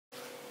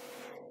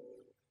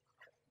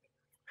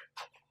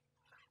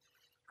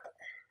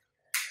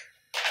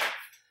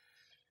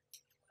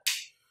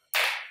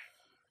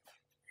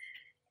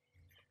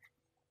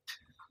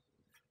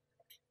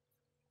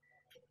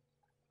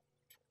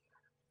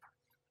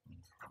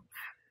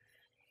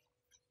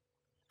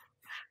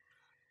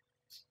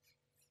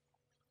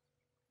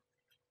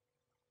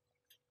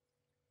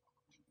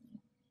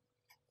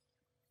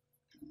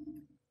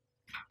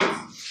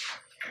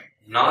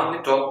Now we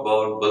talk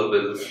about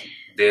bulbils.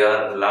 They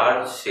are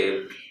large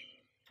shaped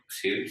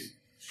seeds.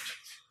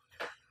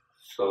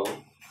 So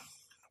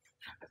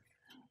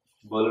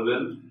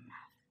bulbil,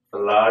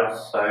 large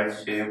side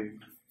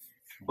shaped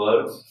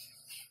buds.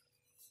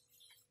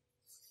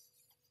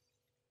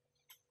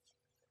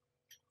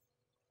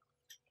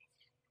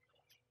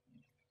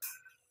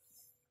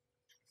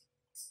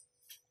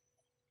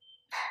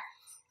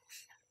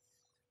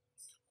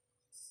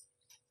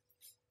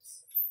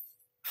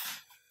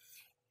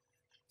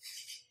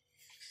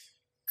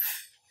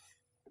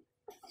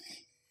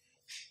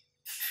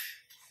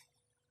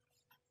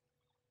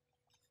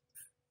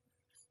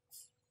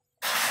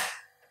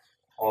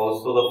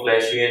 Also the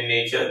fleshy in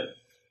nature.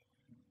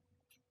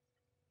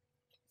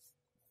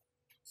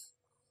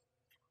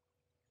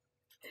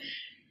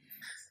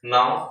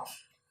 Now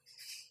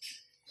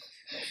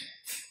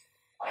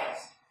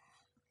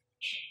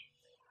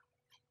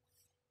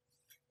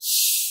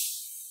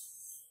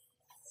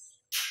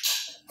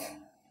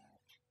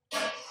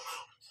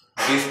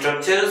these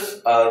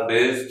structures are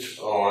based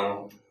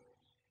on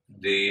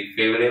the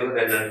favorable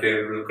and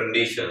unfavorable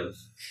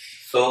conditions.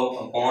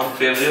 So upon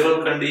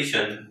favorable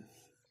condition,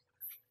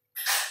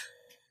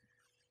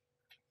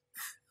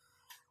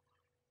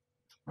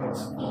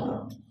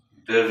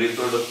 the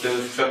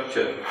reproductive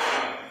structure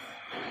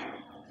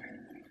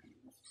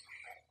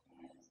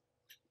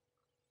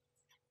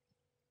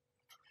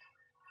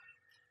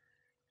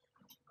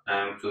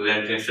I am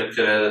presenting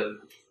structure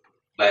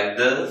like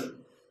this,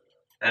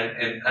 and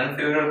in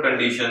unfavorable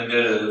condition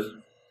there is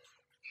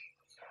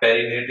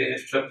perinating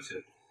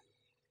structure.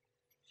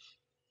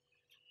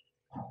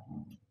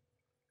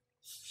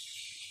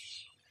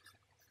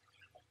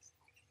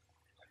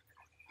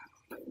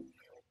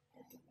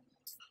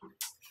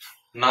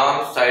 Now I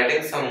am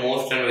citing some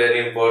most and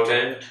very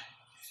important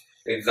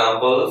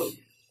examples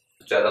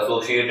which are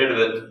associated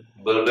with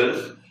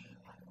bulbils.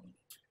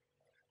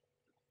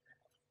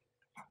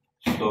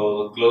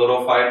 So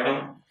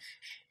chlorophytum,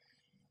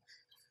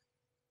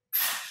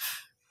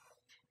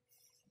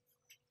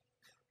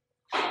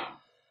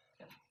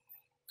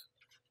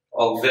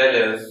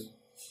 oxalis,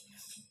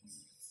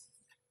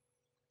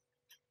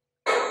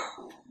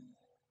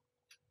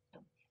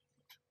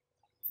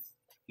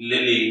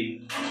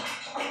 lily,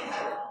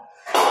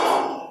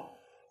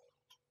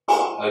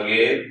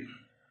 agave,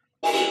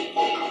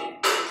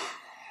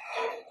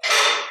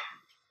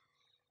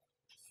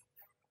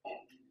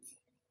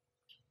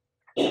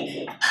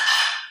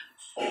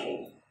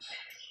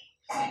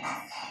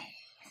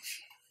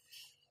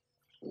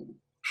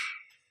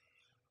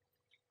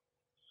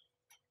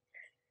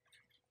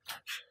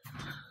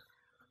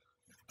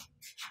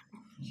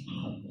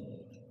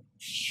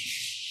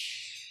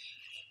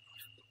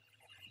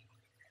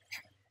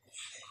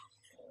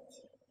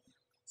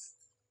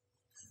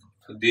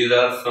 so these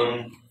are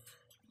some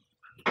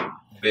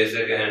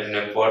basic and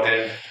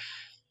important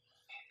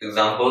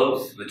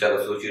examples which are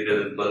associated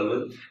with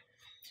bulbils.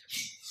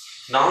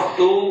 Now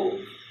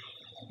to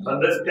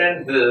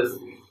understand this,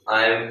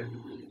 I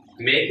am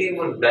making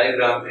a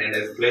diagram and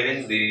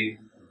explaining the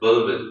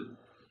bulbil.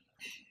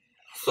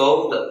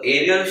 So the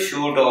aerial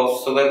shoot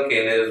of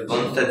sugarcane is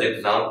one such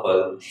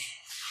example.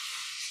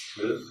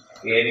 This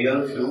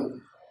aerial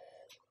shoot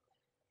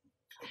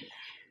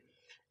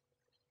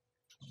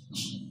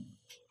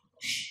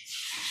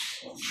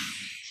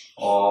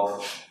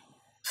of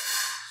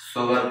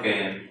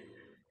sugarcane.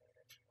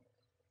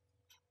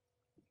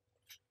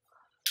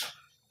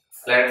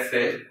 Let's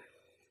say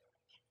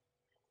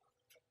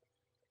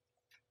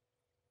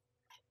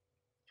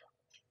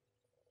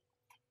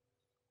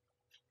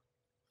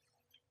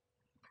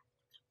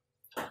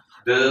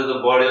this is the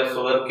body of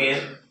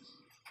sugarcane,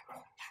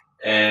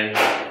 and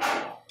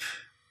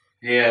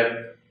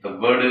here the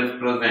bud is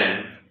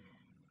present.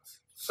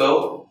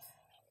 So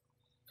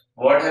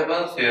what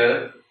happens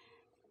here?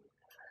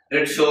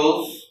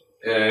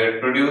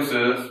 It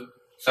produces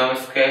some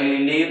scaly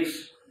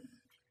leaves.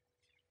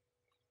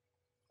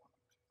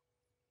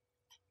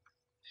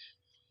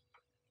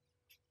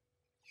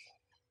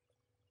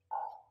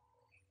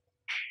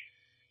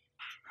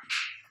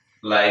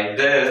 Like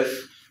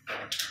this.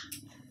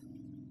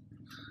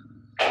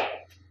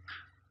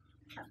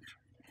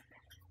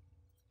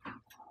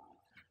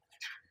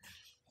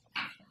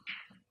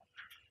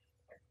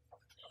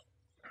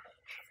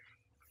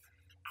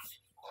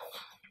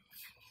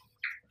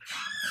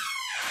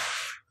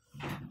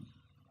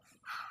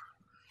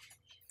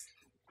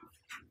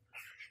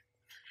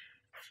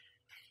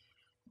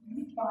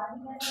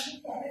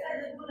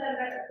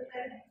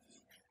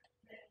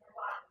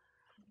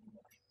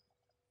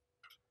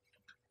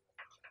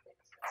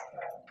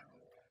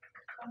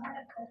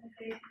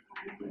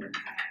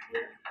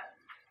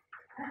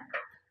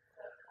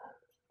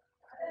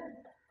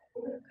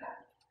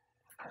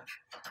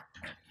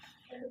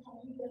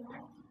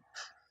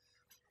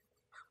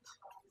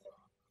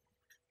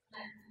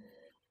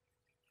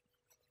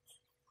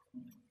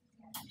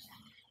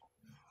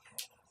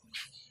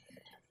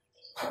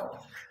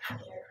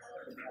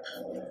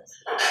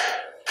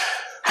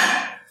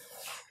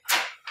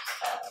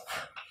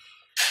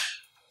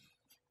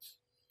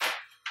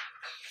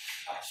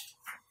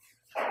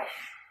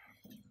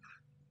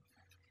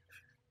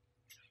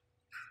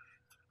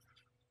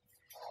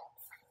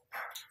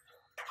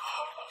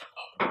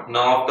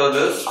 Now after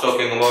this,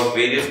 talking about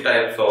various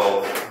types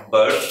of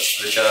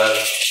birds which are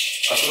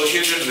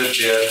associated with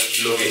their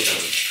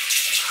locations.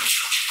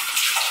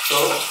 So,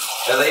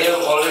 as I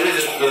have already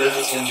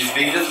discussed in the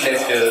previous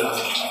lectures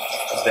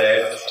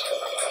that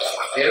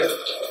if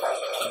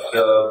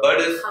the bird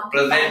is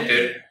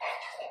presented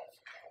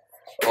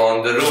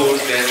on the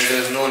root, then it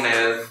is known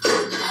as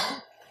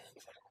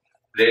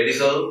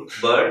radical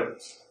bird.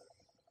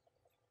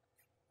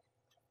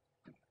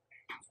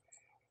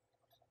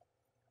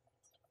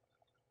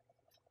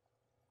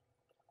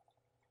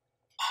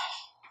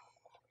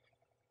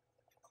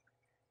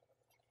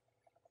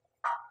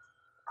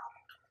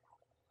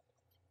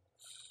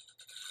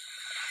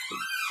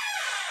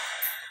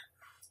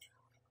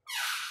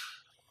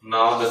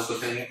 Now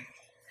discussing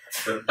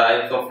the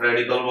types of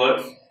radical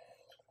birds.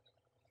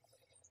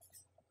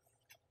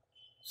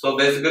 So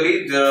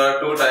basically there are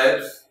two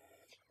types,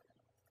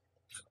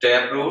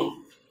 taproot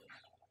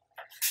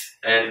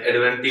and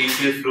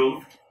adventitious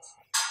root.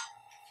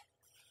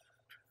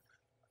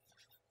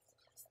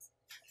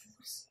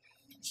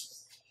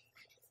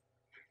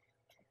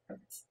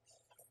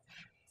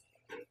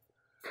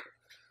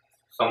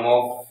 Some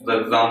of the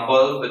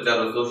examples which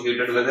are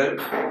associated with it: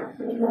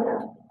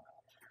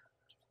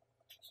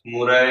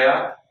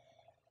 Muraya,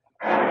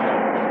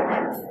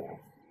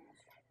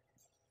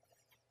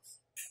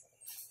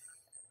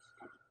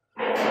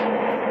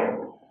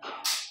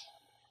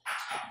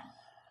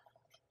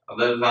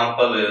 other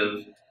example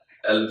is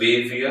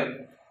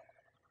Albizia,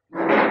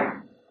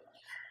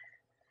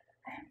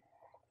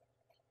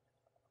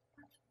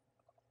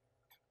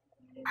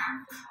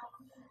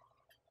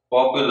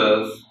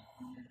 Populus,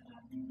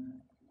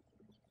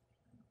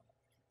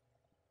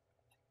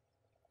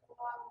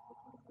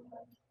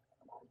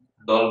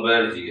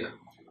 Dolbergia.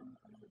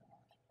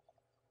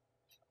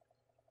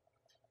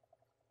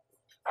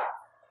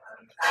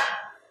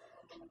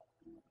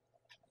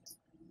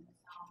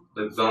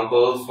 The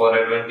examples for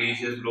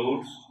adventitious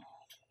roots: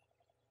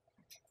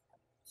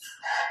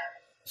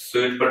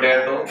 sweet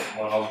potato,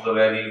 one of the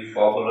very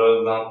popular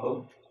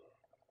example.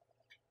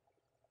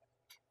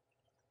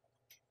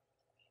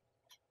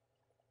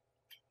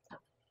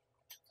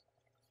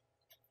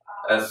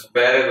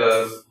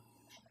 Asparagus,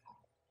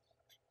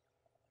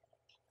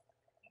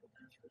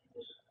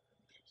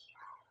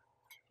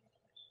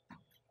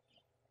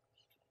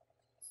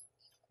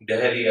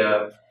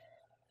 dahlia,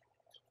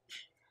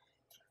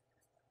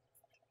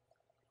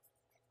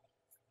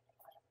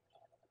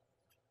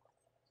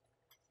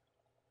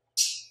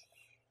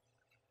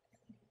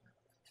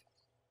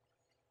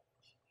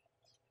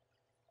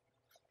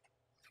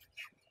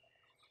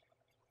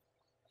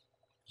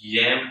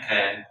 yam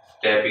and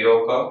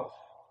tapioca.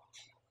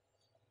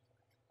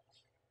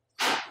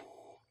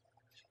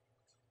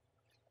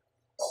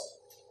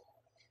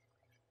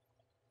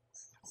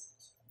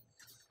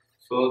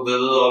 So this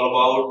is all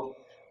about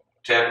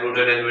taproot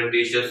and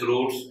adventitious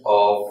roots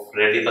of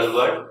radical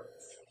bird.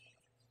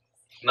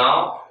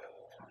 Now,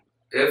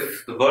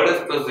 if the bird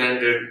is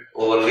presented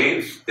over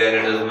leaves,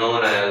 then it is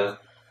known as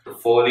the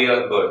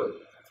foliar bird.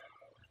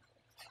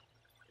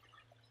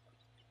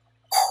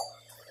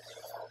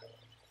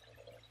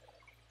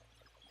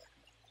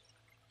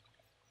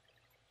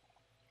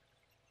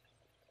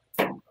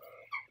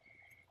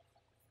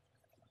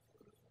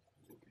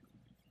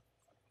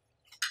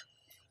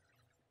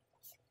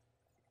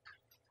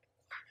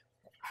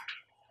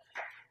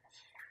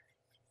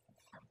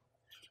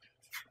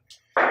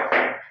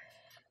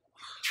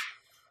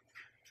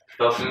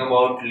 Talking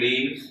about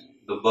leaves,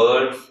 the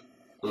birds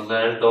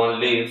present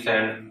on leaves,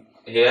 and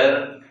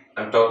here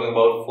I am talking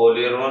about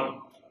foliar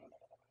one.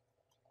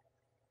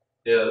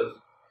 Here,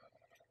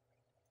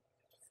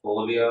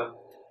 folia.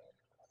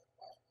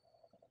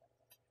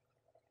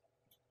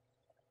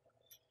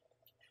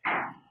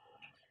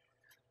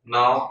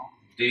 Now,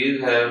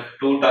 these have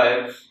two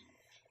types.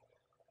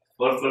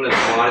 First one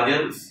is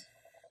margins,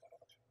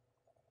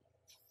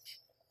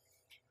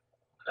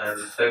 and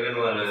the second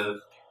one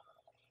is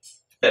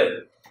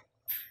tip.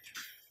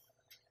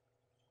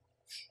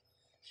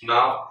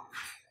 Now,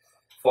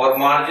 for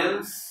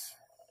margins,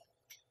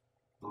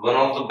 one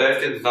of the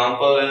best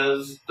example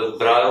is the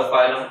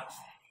bryophyllum.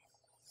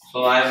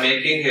 So I am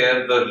making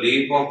here the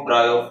leaf of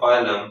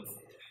bryophyllum.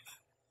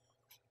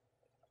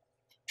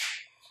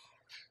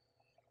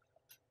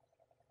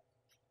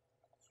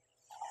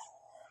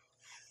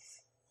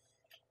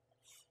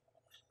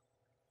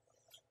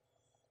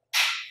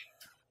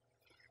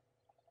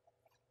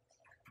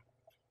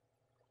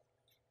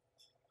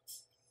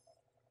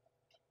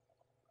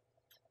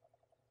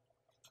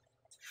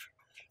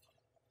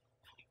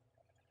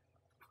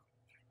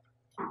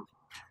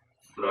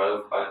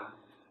 Bryophyllum.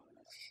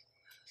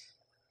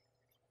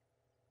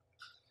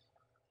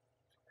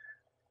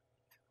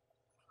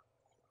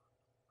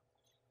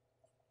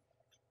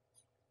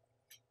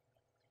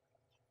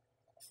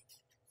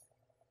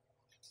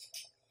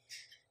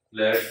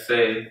 Let's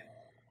say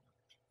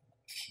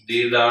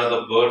these are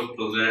the birds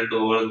present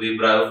over the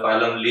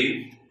bryophyllum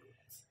leaf,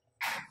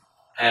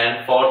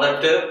 and for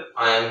the tip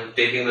I am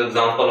taking the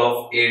example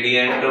of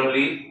adiantum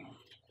leaf.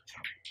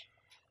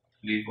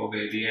 Please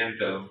obey the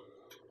enter.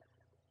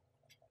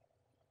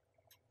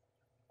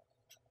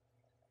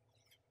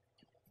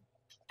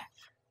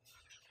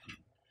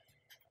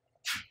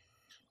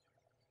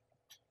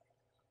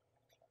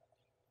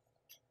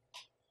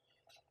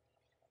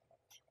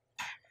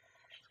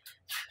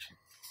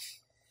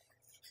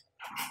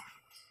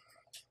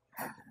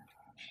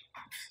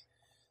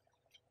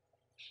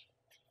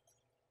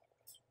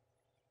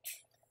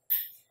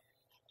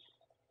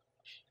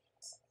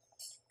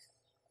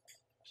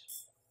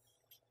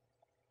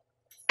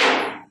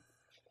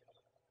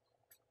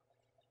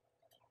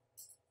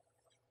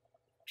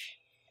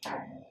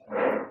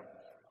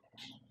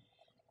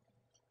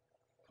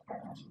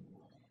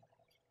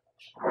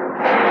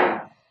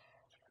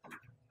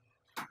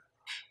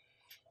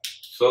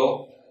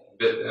 So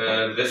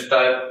this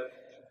type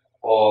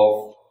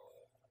of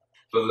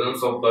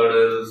presence of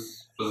bird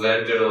is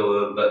presented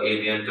over the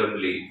alien term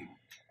leaf.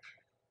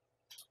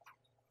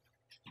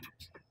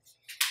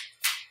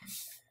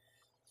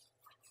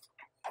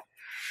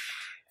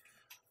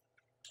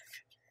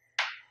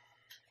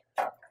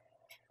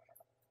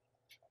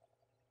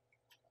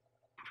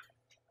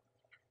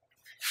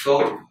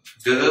 So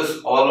this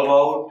is all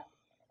about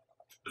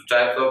the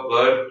types of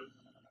bird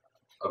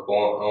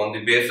on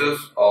the basis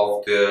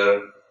of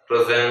their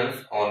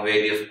presence on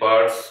various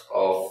parts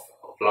of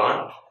a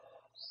plant,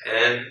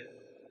 and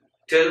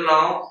till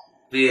now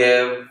we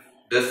have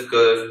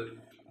discussed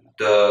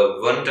the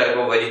one type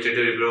of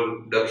vegetative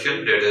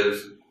reproduction, that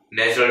is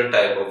natural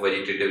type of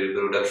vegetative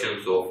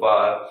reproduction so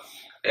far,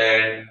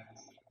 and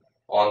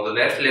on the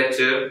next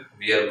lecture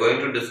we are going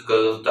to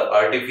discuss the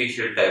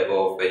artificial type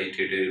of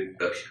vegetative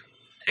reproduction.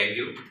 Thank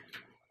you.